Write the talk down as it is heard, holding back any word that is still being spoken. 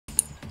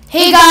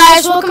Hey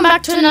guys, welcome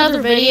back to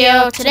another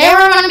video. Today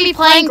we're going to be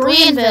playing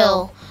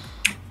Greenville.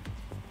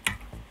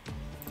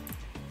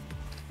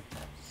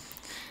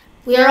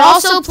 We are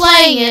also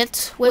playing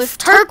it with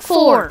Turk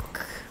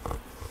Fork.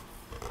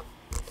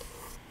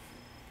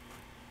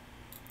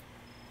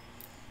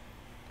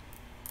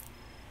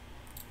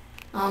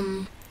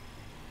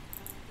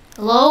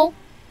 Hello?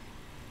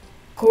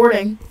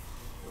 Recording.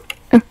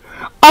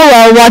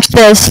 Oh, watch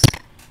this.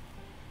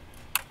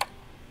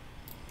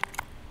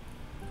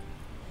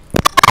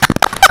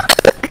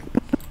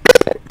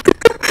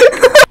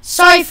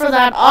 Sorry for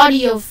that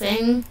audio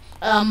thing.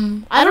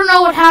 I don't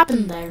know what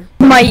happened there.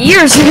 My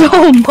ears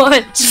so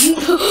much.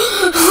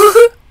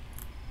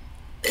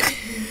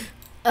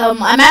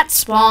 I'm at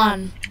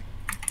spawn.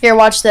 Here,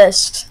 watch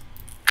this.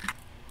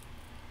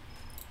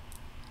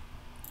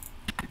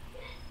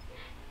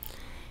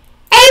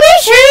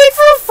 ABC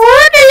for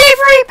food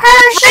delivery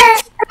person.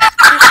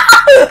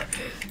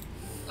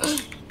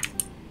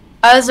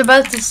 I was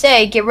about to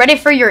say, get ready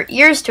for your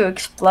ears to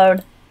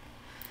explode.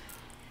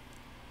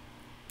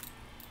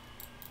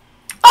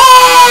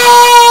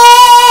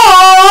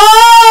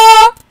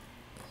 Oh!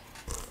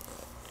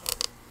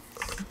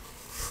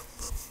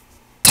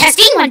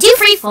 Testing 1, 2,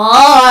 3,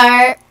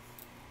 4.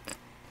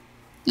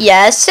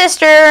 Yes,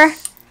 sister.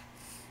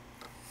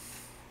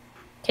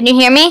 Can you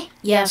hear me?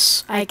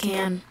 Yes, I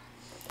can.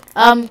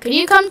 Can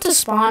you come to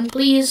spawn,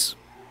 please?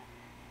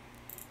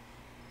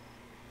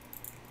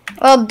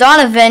 Well,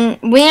 Donovan,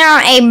 we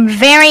are a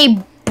very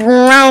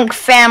broke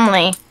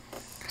family.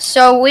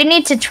 So we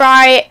need to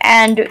try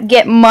and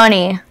get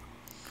money.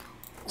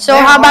 So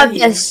Where how about are you?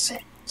 this?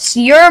 So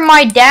you're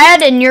my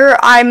dad and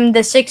I'm the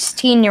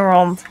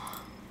 16-year-old.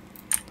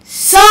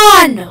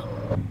 Son!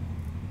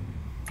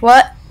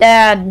 What,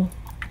 Dad?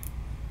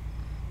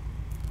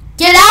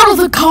 Get out of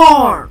the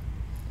car!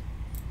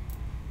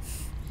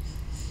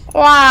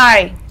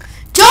 Why?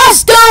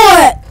 Just do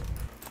it!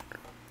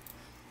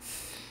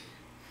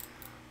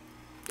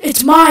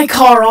 It's my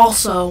car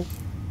also.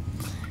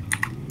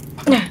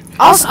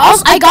 Also,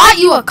 I got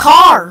you a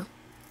car.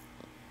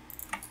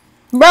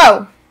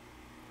 Bro.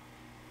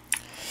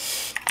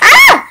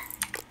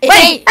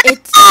 Wait,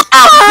 it's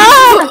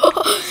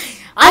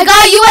I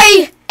got you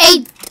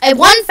a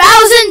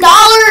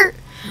 $1,000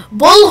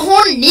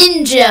 bullhorn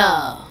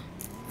ninja.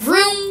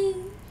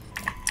 Vroom.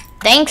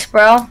 Thanks,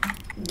 bro.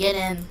 Get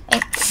in.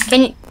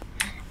 Can you?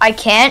 I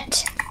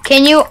can't.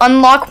 Can you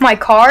unlock my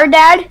car,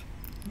 Dad?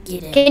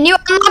 Get in. Can you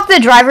unlock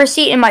the driver's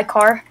seat in my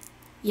car?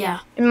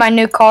 Yeah, In my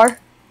new car?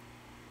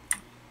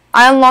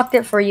 I unlocked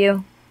it for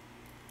you.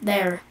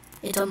 there.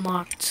 It's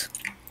unlocked.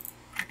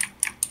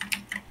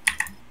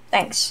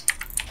 Thanks.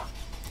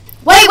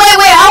 Wait,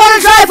 I want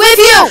to drive with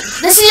you!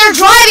 This is your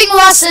driving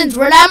lessons,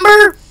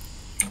 remember?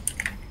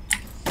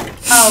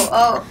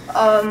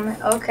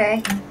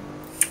 Okay.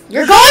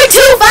 You're going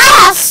too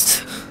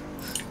fast!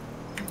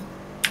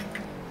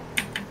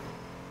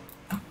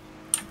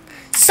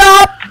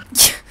 Stop!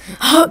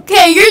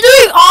 Okay, you're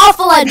doing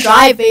awful at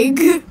driving.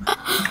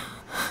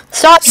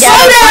 Sorry, Slow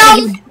Dad.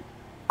 down!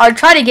 I'll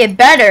try to get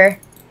better.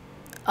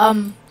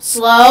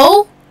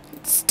 Slow?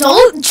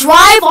 Don't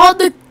drive on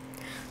the...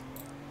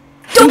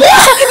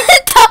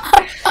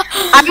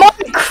 I'm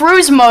on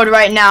cruise mode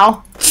right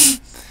now.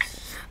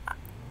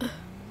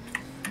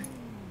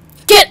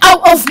 Get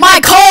out of my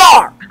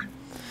car!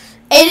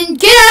 Aiden,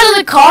 get out of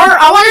the car.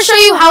 I want to show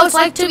you how it's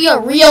like to be a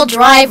real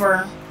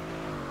driver.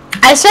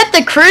 I set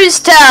the cruise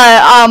to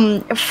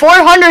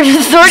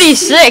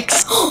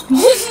 436. Oh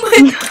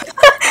my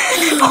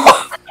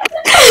god.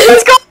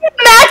 It's going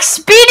max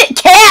speed it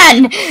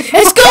can.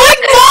 It's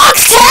going Mach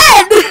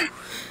 10!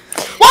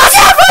 Watch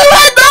out for the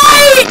red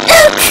light!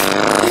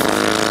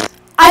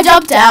 I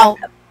jumped out.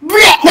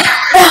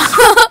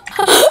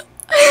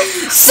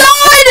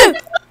 Son!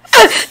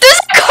 There's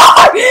a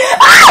car!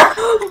 Ah!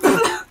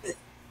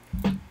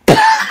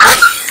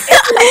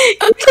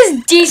 You just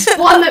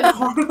despawned the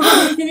car.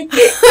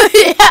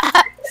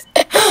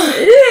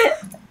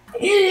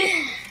 Yeah.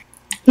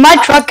 My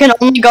truck can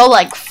only go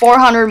like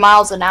 400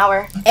 miles an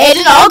hour.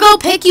 Aiden, I'll go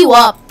pick you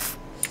up.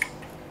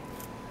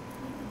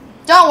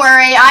 Don't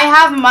worry, I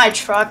have my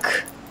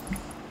truck.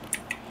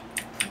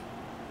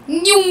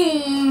 You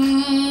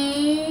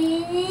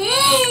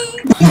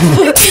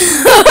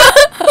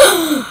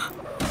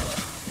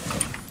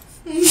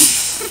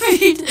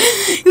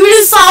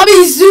just saw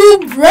me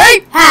zoom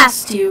right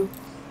past you.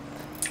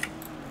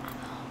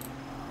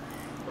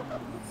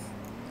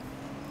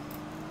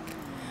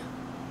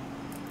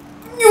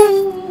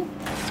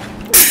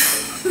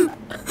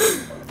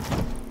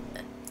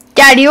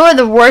 Dad, you are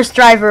the worst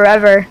driver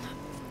ever.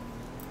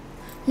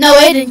 No,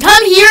 Aiden,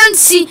 come here and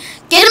see.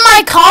 Get in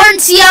my car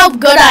and see how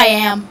good I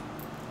am.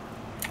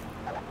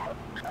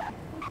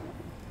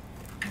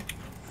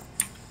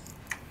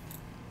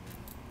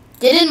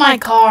 Get in my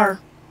car.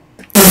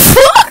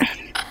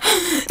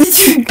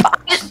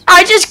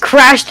 I just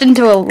crashed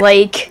into a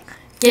lake.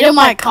 Get in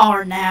my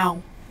car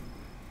now.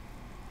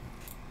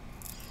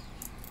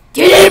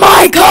 Get in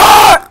my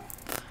car!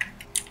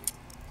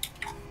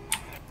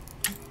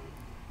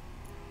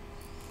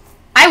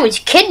 was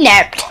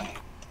kidnapped.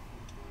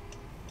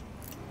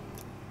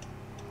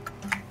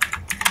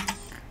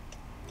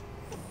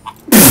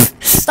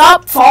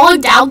 Stop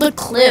falling down the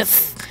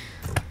cliff.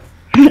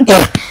 I'm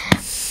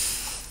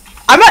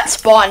at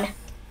spawn.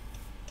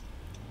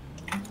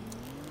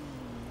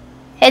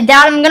 Hey,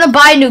 Dad, I'm gonna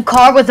buy a new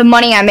car with the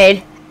money I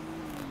made.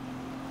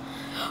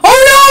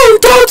 Oh no!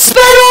 Don't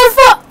spend our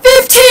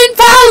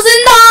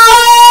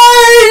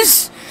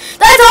 $15,000!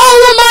 That's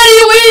all the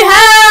money we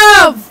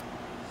have!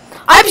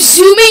 I'm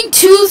zooming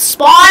to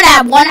spawn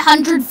at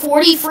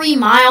 143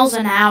 miles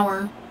an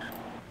hour.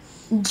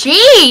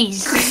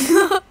 Jeez!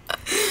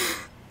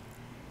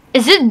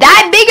 Is it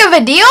that big of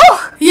a deal?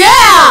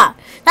 Yeah!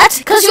 That's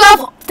because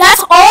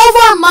that's all of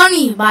our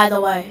money, by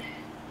the way.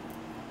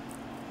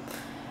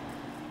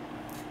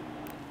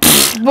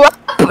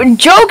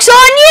 Joke's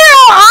on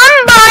you!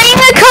 I'm buying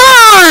a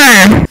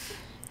car!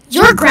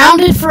 You're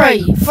grounded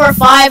for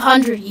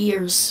 500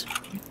 years.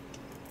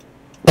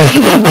 You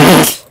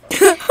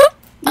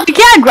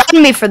can't ground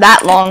me for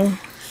that long.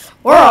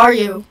 Where are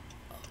you?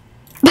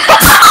 Get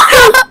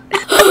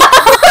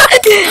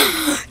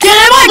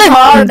in my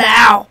car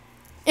now!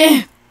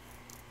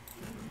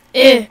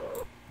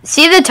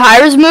 See the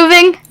tires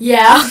moving?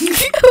 Yeah.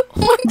 Oh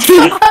my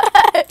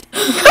god!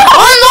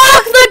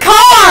 Unlock the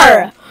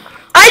car!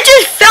 I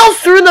just fell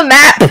through the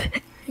map.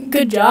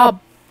 Good job.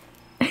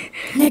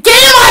 Get in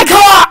my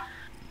car!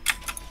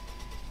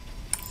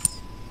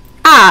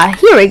 Ah,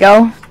 here we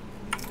go.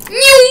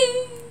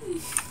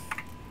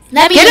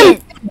 Let me Get in.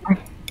 him.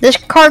 This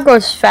car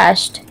goes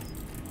fast.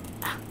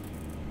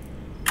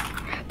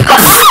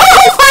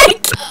 Oh my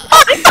god!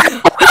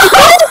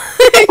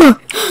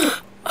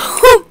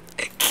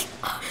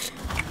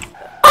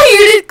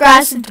 You just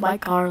crashed into my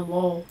car,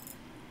 lol.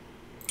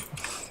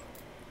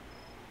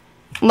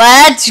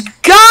 Let's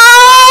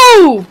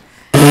go!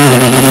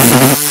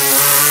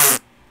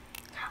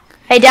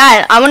 Hey,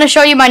 Dad, I want to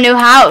show you my new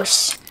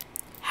house.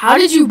 How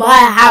did you buy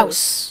a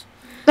house?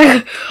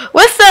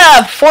 With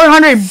the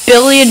 $400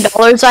 billion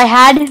I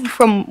had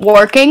from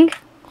working.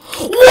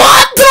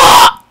 What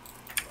the?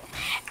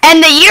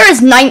 And the year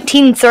is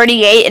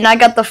 1938, and I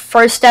got the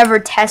first ever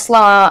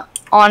Tesla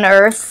on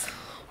Earth.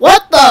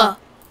 What the?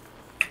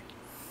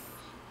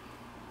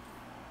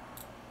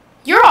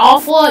 You're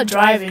awful at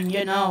driving,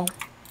 you know.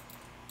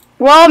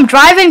 Well, I'm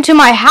driving to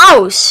my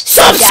house.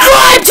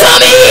 Subscribe to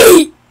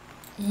me!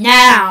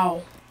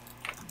 Now.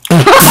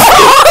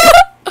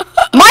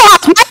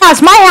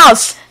 My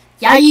house.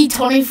 Yeah, you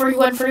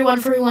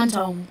 41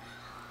 tone.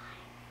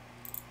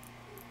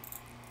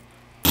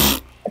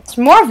 It's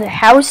more of a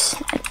house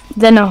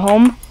than a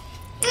home.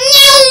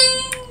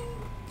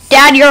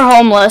 Dad, you're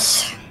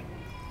homeless.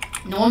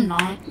 No, I'm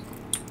not.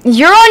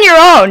 You're on your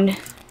own.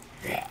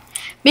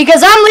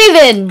 Because I'm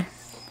leaving.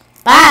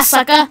 Bye,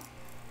 sucker.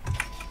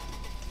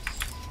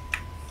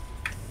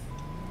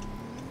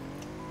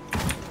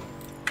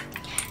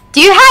 Do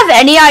you have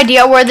any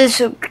idea where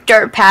this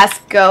dirt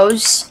path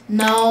goes?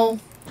 No.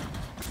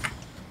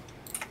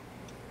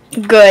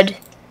 Good.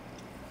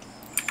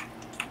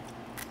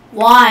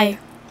 Why?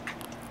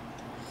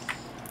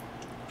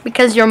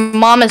 Because your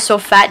mom is so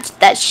fat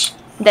that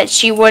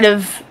she would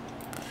have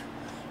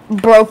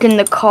broken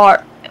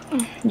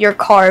your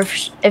car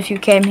if you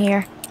came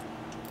here.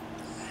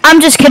 I'm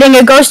just kidding.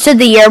 It goes to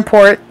the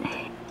airport.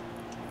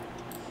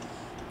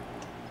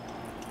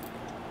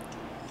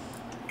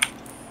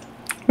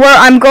 Where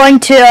I'm going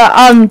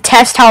to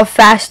test how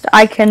fast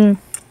I can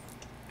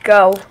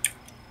go.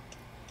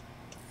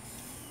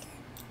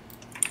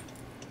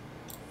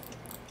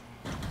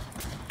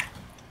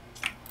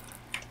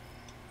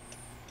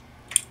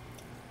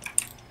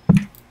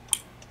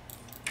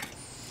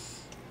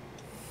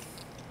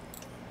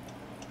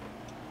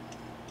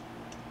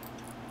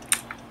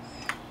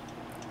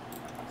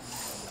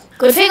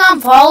 Good thing I'm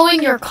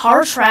following your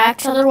car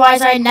tracks,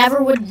 otherwise I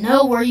never would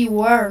know where you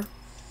were.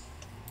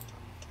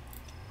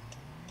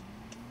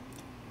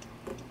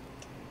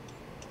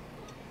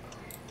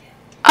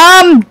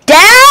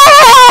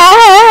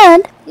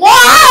 Dad! What?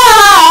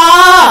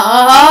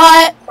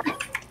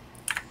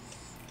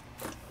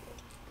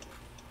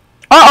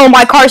 Uh-oh,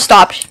 my car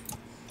stopped.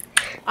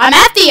 I'm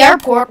at the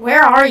airport.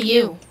 Where are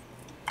you?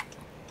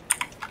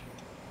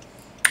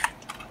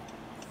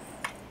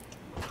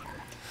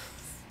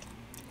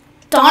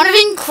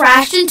 Donovan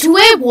crashed into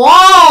a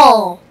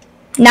wall.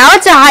 Now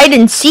it's a hide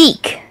and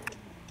seek.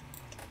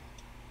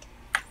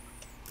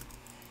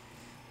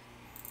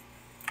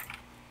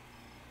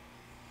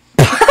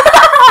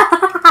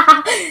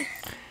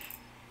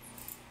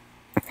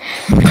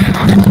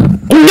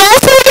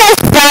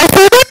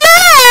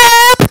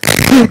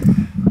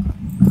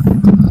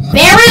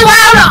 Very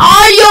loud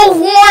audio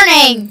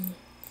warning.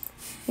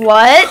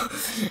 What?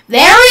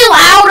 Very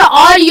loud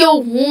audio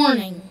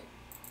warning.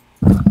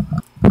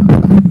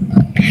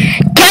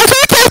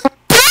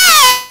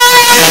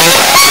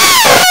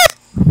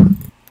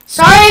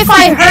 Sorry if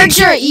I hurt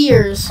your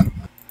ears.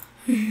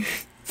 Do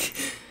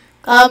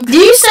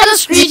you send a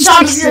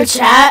screenshot of your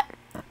chat?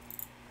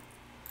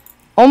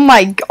 Oh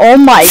my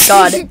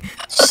god.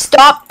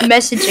 Stop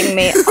messaging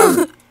me.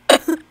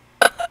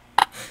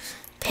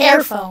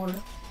 hair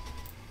phone.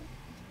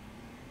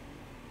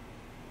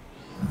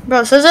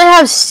 Bro, it says I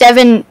have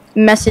 7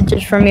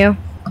 messages from you.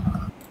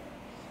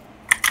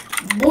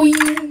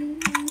 Boing.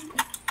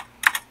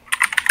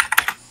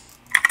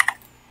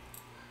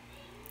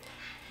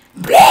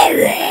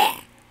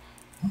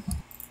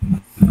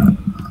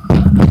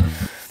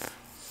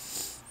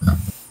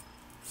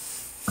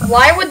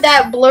 Why would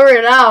that blur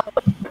it out?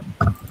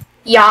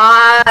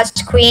 Yas,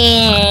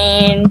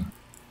 queen.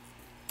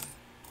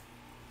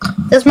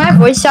 Does my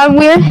voice sound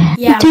weird?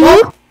 Yeah. To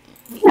you?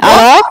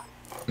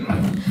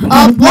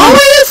 What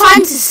were you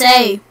trying to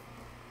say?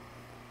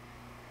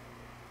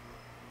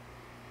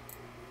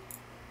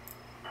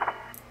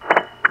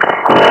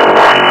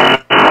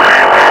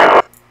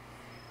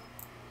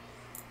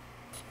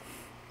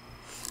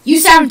 You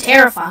sound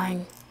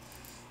terrifying.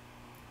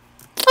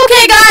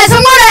 Okay, guys,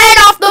 I'm gonna end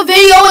off the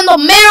video in the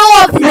middle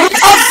of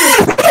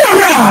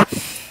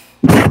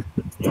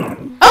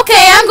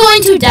Okay, I'm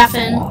going to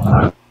deafen.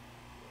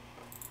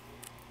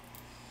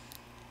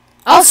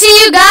 I'll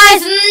see you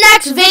guys in the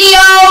next video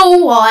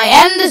while I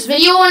end this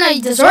video in a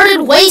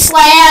deserted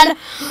wasteland.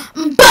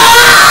 Bye!